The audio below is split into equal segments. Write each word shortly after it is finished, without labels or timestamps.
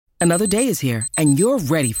Another day is here, and you're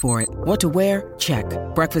ready for it. What to wear? Check.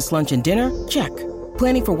 Breakfast, lunch, and dinner? Check.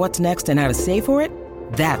 Planning for what's next and how to save for it?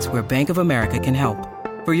 That's where Bank of America can help.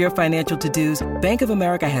 For your financial to-dos, Bank of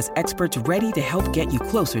America has experts ready to help get you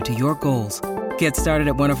closer to your goals. Get started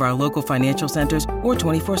at one of our local financial centers or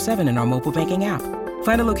 24/7 in our mobile banking app.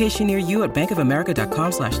 Find a location near you at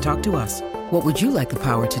bankofamerica.com/talktous. What would you like the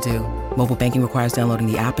power to do? Mobile banking requires downloading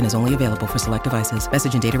the app and is only available for select devices.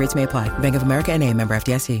 Message and data rates may apply. Bank of America N.A., member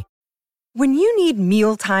FDIC. When you need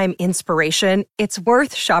mealtime inspiration, it's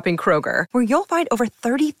worth shopping Kroger, where you'll find over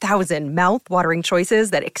 30,000 mouth-watering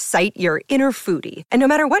choices that excite your inner foodie. And no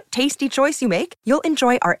matter what tasty choice you make, you'll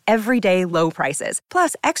enjoy our everyday low prices,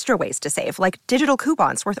 plus extra ways to save, like digital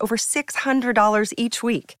coupons worth over $600 each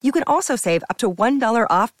week. You can also save up to $1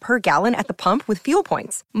 off per gallon at the pump with fuel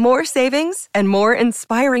points. More savings and more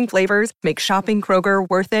inspiring flavors make shopping Kroger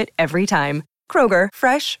worth it every time. Kroger,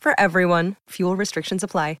 fresh for everyone. Fuel restrictions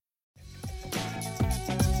apply.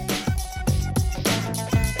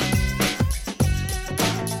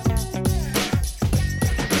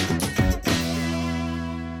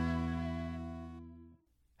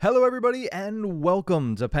 Hello, everybody, and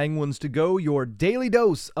welcome to Penguins to Go, your daily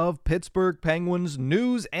dose of Pittsburgh Penguins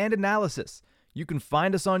news and analysis. You can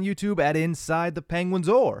find us on YouTube at Inside the Penguins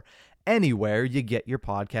or anywhere you get your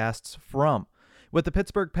podcasts from. With the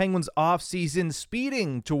Pittsburgh Penguins offseason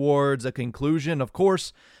speeding towards a conclusion, of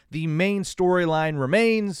course, the main storyline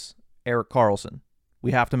remains Erik Karlsson.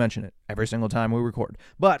 We have to mention it every single time we record.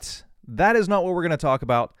 But that is not what we're going to talk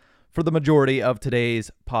about for the majority of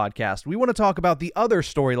today's podcast. We want to talk about the other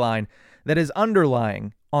storyline that is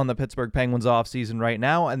underlying on the Pittsburgh Penguins offseason right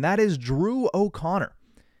now, and that is Drew O'Connor.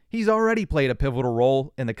 He's already played a pivotal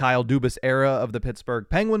role in the Kyle Dubas era of the Pittsburgh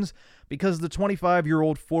Penguins because the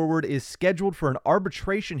 25-year-old forward is scheduled for an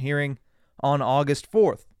arbitration hearing on August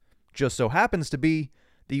 4th. Just so happens to be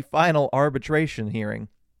the final arbitration hearing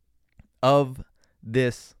of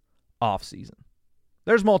this offseason.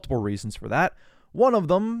 There's multiple reasons for that. One of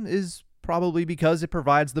them is probably because it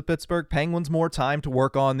provides the Pittsburgh Penguins more time to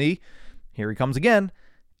work on the, here he comes again,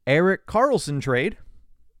 Erik Karlsson trade.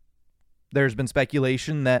 There's been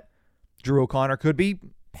speculation that Drew O'Connor could be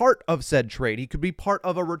part of said trade. He could be part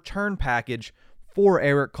of a return package for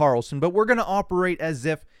Erik Karlsson, but we're going to operate as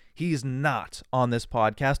if he's not on this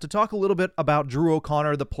podcast to talk a little bit about Drew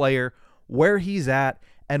O'Connor, the player, where he's at,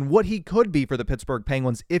 and what he could be for the Pittsburgh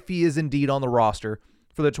Penguins if he is indeed on the roster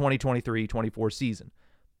for the 2023-24 season.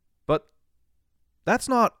 But that's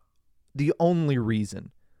not the only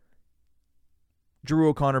reason Drew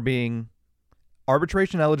O'Connor being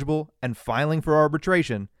arbitration eligible and filing for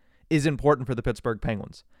arbitration is important for the Pittsburgh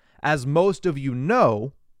Penguins. As most of you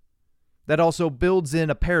know, that also builds in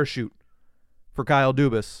a parachute for Kyle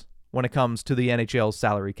Dubas when it comes to the NHL's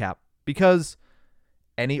salary cap, because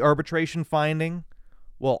any arbitration finding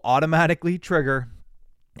will automatically trigger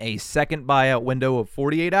a second buyout window of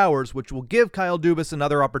 48 hours, which will give Kyle Dubas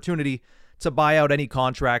another opportunity to buy out any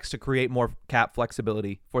contracts to create more cap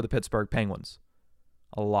flexibility for the Pittsburgh Penguins.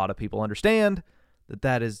 A lot of people understand that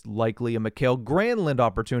that is likely a Mikael Granlund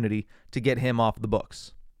opportunity to get him off the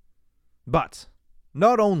books. But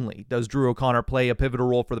not only does Drew O'Connor play a pivotal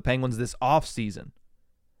role for the Penguins this offseason,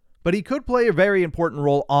 but he could play a very important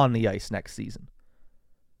role on the ice next season.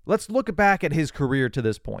 Let's look back at his career to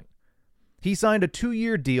this point. He signed a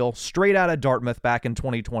 2-year deal straight out of Dartmouth back in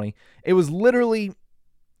 2020. It was literally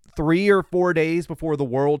 3 or 4 days before the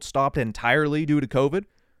world stopped entirely due to COVID.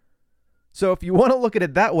 So if you want to look at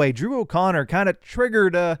it that way, Drew O'Connor kind of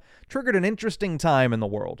triggered an interesting time in the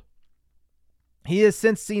world. He has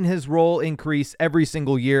since seen his role increase every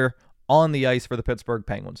single year on the ice for the Pittsburgh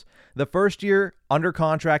Penguins. The first year under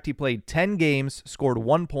contract, he played 10 games, scored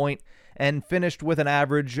 1 point, and finished with an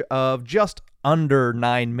average of just under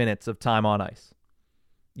 9 minutes of time on ice.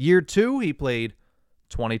 Year 2, he played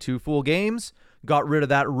 22 full games, got rid of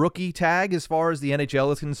that rookie tag as far as the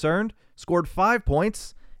NHL is concerned, scored 5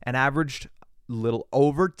 points, and averaged a little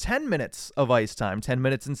over 10 minutes of ice time, 10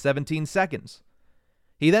 minutes and 17 seconds.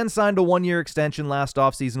 He then signed a 1-year extension last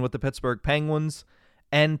offseason with the Pittsburgh Penguins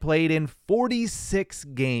and played in 46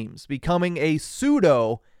 games, becoming a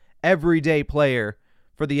pseudo everyday player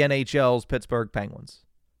for the NHL's Pittsburgh Penguins.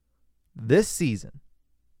 This season,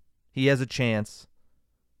 he has a chance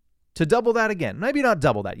to double that again. Maybe not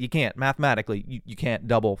double that. You can't. Mathematically, you can't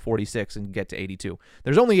double 46 and get to 82.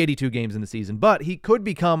 There's only 82 games in the season, but he could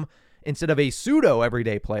become, instead of a pseudo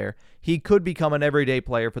everyday player, he could become an everyday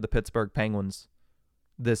player for the Pittsburgh Penguins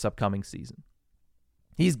this upcoming season.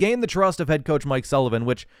 He's gained the trust of head coach Mike Sullivan,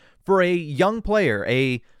 which for a young player,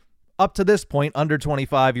 up to this point, under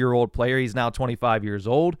 25-year-old player, he's now 25 years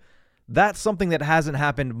old, That's something that hasn't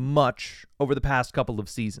happened much over the past couple of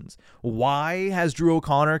seasons. Why has Drew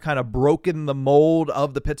O'Connor kind of broken the mold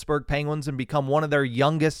of the Pittsburgh Penguins and become one of their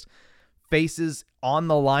youngest faces on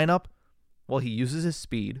the lineup? Well, he uses his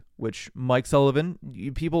speed, which Mike Sullivan,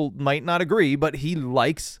 people might not agree, but he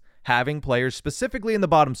likes having players, specifically in the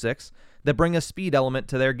bottom six, that bring a speed element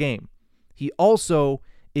to their game. He also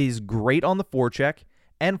is great on the forecheck,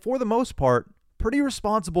 and for the most part, pretty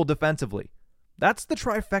responsible defensively. That's the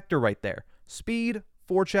trifecta right there. Speed,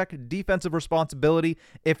 forecheck, defensive responsibility.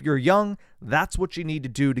 If you're young, that's what you need to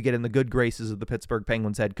do to get in the good graces of the Pittsburgh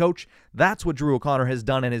Penguins head coach. That's what Drew O'Connor has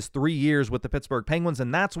done in his 3 years with the Pittsburgh Penguins,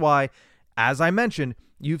 and that's why, as I mentioned,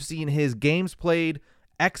 you've seen his games played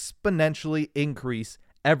exponentially increase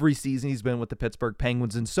every season he's been with the Pittsburgh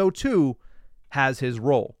Penguins, and so too has his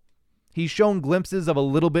role. He's shown glimpses of a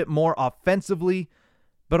little bit more offensively,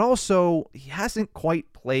 but also he hasn't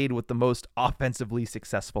quite played with the most offensively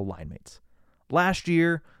successful line mates. Last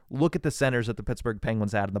year, look at the centers that the Pittsburgh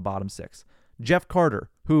Penguins had in the bottom six. Jeff Carter,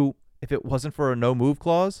 who, if it wasn't for a no-move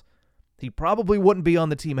clause, he probably wouldn't be on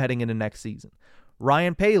the team heading into next season.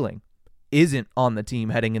 Ryan Poehling isn't on the team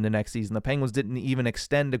heading into next season. The Penguins didn't even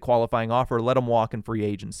extend a qualifying offer, let him walk in free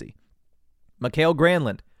agency. Mikael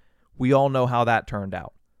Granlund, we all know how that turned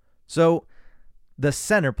out. So the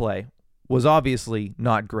center play was obviously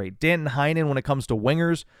not great. Danton Heinen, when it comes to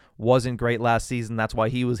wingers, wasn't great last season. That's why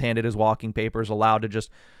he was handed his walking papers, allowed to just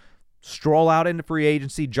stroll out into free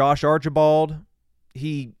agency. Josh Archibald,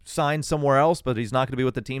 he signed somewhere else, but he's not going to be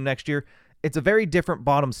with the team next year. It's a very different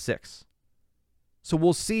bottom six. So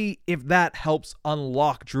we'll see if that helps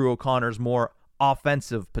unlock Drew O'Connor's more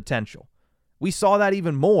offensive potential. We saw that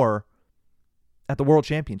even more at the World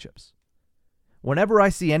Championships. Whenever I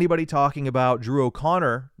see anybody talking about Drew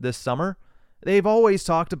O'Connor this summer, they've always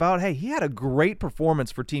talked about, hey, he had a great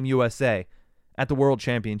performance for Team USA at the World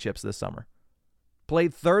Championships this summer.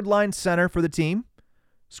 Played third-line center for the team,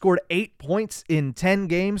 scored 8 points in 10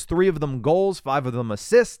 games, 3 of them goals, 5 of them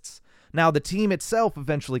assists. Now, the team itself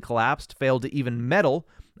eventually collapsed, failed to even medal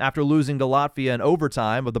after losing to Latvia in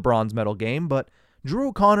overtime of the bronze medal game, but Drew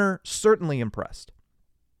O'Connor certainly impressed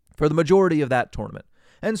for the majority of that tournament.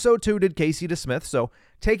 And so too did Casey DeSmith, so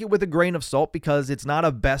take it with a grain of salt because it's not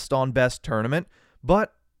a best-on-best tournament,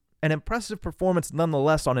 but an impressive performance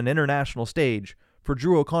nonetheless on an international stage for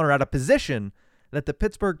Drew O'Connor at a position that the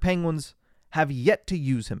Pittsburgh Penguins have yet to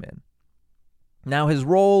use him in. Now, his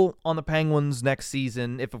role on the Penguins next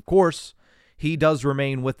season, if of course he does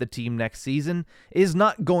remain with the team next season, is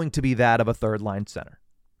not going to be that of a third-line center.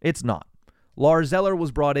 It's not. Lars Eller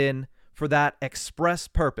was brought in for that express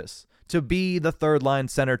purpose, to be the third-line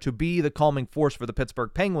center, to be the calming force for the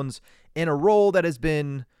Pittsburgh Penguins in a role that has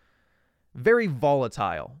been very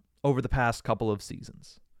volatile over the past couple of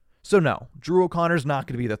seasons. So no, Drew O'Connor's not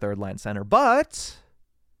going to be the third-line center, but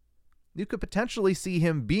you could potentially see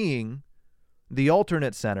him being the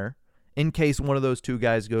alternate center in case one of those two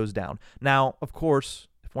guys goes down. Now, of course,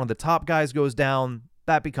 if one of the top guys goes down,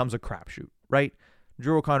 that becomes a crapshoot, right?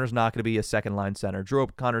 Drew O'Connor's not going to be a second-line center. Drew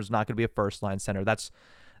O'Connor's not going to be a first-line center. That's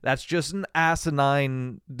just an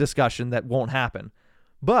asinine discussion that won't happen.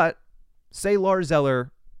 But say Lars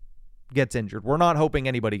Eller gets injured. We're not hoping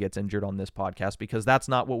anybody gets injured on this podcast because that's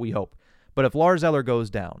not what we hope. But if Lars Eller goes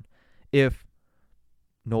down, if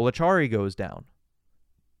Noel Acciari goes down,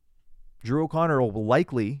 Drew O'Connor will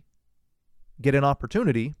likely get an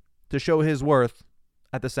opportunity to show his worth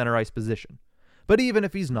at the center ice position. But even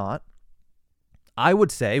if he's not, I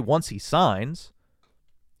would say once he signs,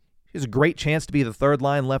 he has a great chance to be the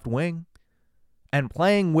third-line left wing and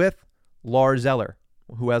playing with Lars Eller,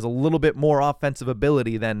 who has a little bit more offensive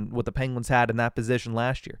ability than what the Penguins had in that position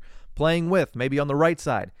last year. Playing with, maybe on the right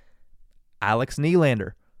side, Alex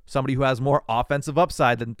Nylander, somebody who has more offensive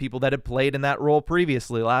upside than people that had played in that role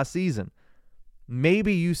previously last season.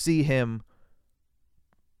 Maybe you see him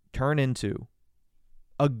turn into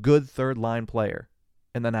a good third-line player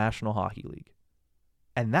in the National Hockey League.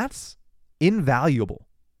 And that's invaluable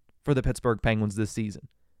for the Pittsburgh Penguins this season.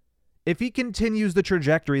 If he continues the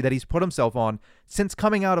trajectory that he's put himself on since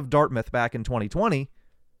coming out of Dartmouth back in 2020,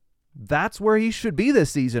 that's where he should be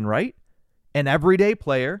this season, right? An everyday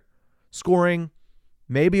player scoring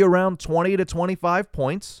maybe around 20 to 25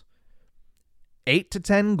 points, 8 to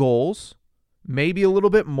 10 goals, maybe a little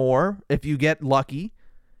bit more if you get lucky,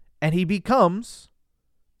 and he becomes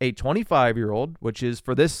a 25-year-old, which is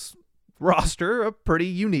for this roster a pretty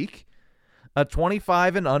unique, a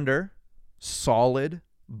 25 and under, solid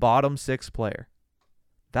bottom six player.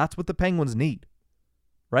 That's what the Penguins need,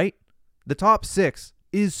 right? The top six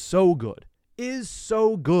is so good.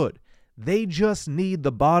 They just need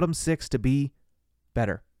the bottom six to be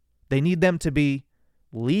better. They need them to be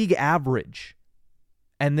league average,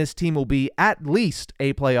 and this team will be at least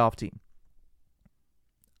a playoff team.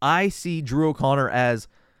 I see Drew O'Connor as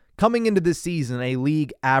coming into this season a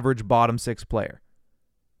league average bottom six player.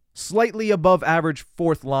 Slightly above average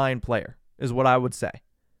fourth line player is what I would say.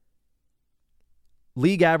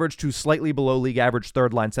 League average to slightly below league average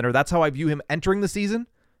third line center. That's how I view him entering the season.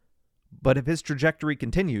 But if his trajectory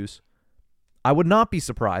continues, I would not be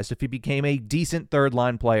surprised if he became a decent third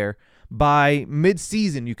line player. By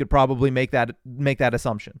mid-season, you could probably make that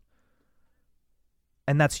assumption.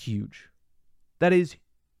 And that's huge. That is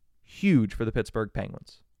huge for the Pittsburgh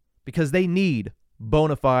Penguins because they need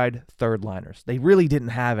bona fide third liners. They really didn't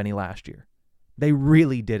have any last year. They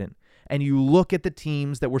really didn't. And you look at the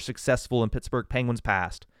teams that were successful in Pittsburgh Penguins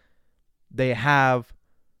past, they have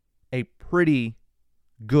a pretty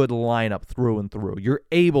good lineup through and through. You're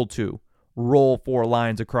able to roll four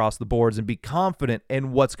lines across the boards and be confident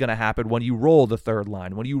in what's going to happen when you roll the third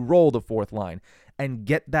line, when you roll the fourth line, and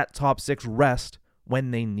get that top six rest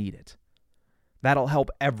when they need it. That'll help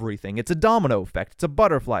everything. It's a domino effect. It's a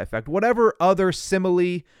butterfly effect. Whatever other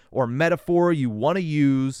simile or metaphor you want to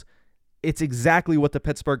use, it's exactly what the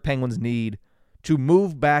Pittsburgh Penguins need to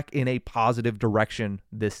move back in a positive direction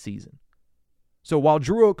this season. So while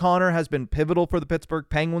Drew O'Connor has been pivotal for the Pittsburgh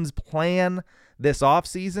Penguins' plan this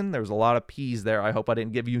offseason, there's a lot of P's there. I hope I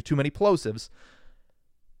didn't give you too many plosives.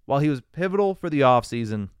 While he was pivotal for the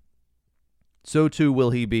offseason, so too will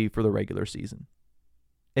he be for the regular season.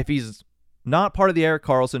 If he's not part of the Erik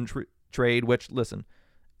Karlsson trade, which, listen,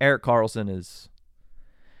 Erik Karlsson is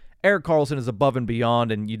above and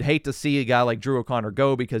beyond, and you'd hate to see a guy like Drew O'Connor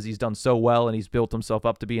go because he's done so well and he's built himself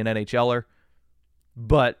up to be an NHLer.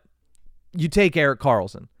 But you take Erik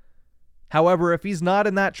Karlsson. However, if he's not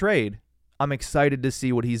in that trade, I'm excited to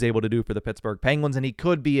see what he's able to do for the Pittsburgh Penguins, and he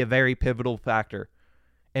could be a very pivotal factor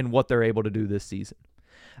in what they're able to do this season.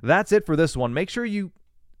 That's it for this one. Make sure you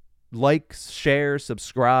like, share,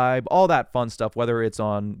 subscribe, all that fun stuff, whether it's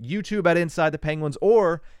on YouTube at Inside the Penguins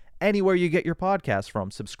or anywhere you get your podcasts from.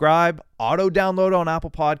 Subscribe, auto-download on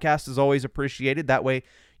Apple Podcasts is always appreciated. That way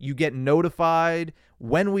you get notified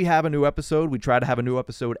when we have a new episode. We try to have a new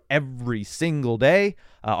episode every single day.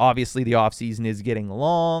 Obviously, the offseason is getting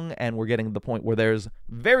long, and we're getting to the point where there's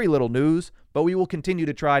very little news, but we will continue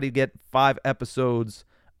to try to get 5 episodes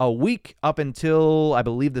a week up until, I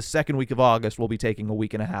believe, the second week of August. We'll be taking a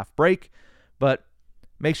week and a half break, but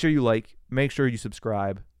make sure you like, make sure you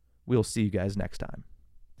subscribe. We'll see you guys next time.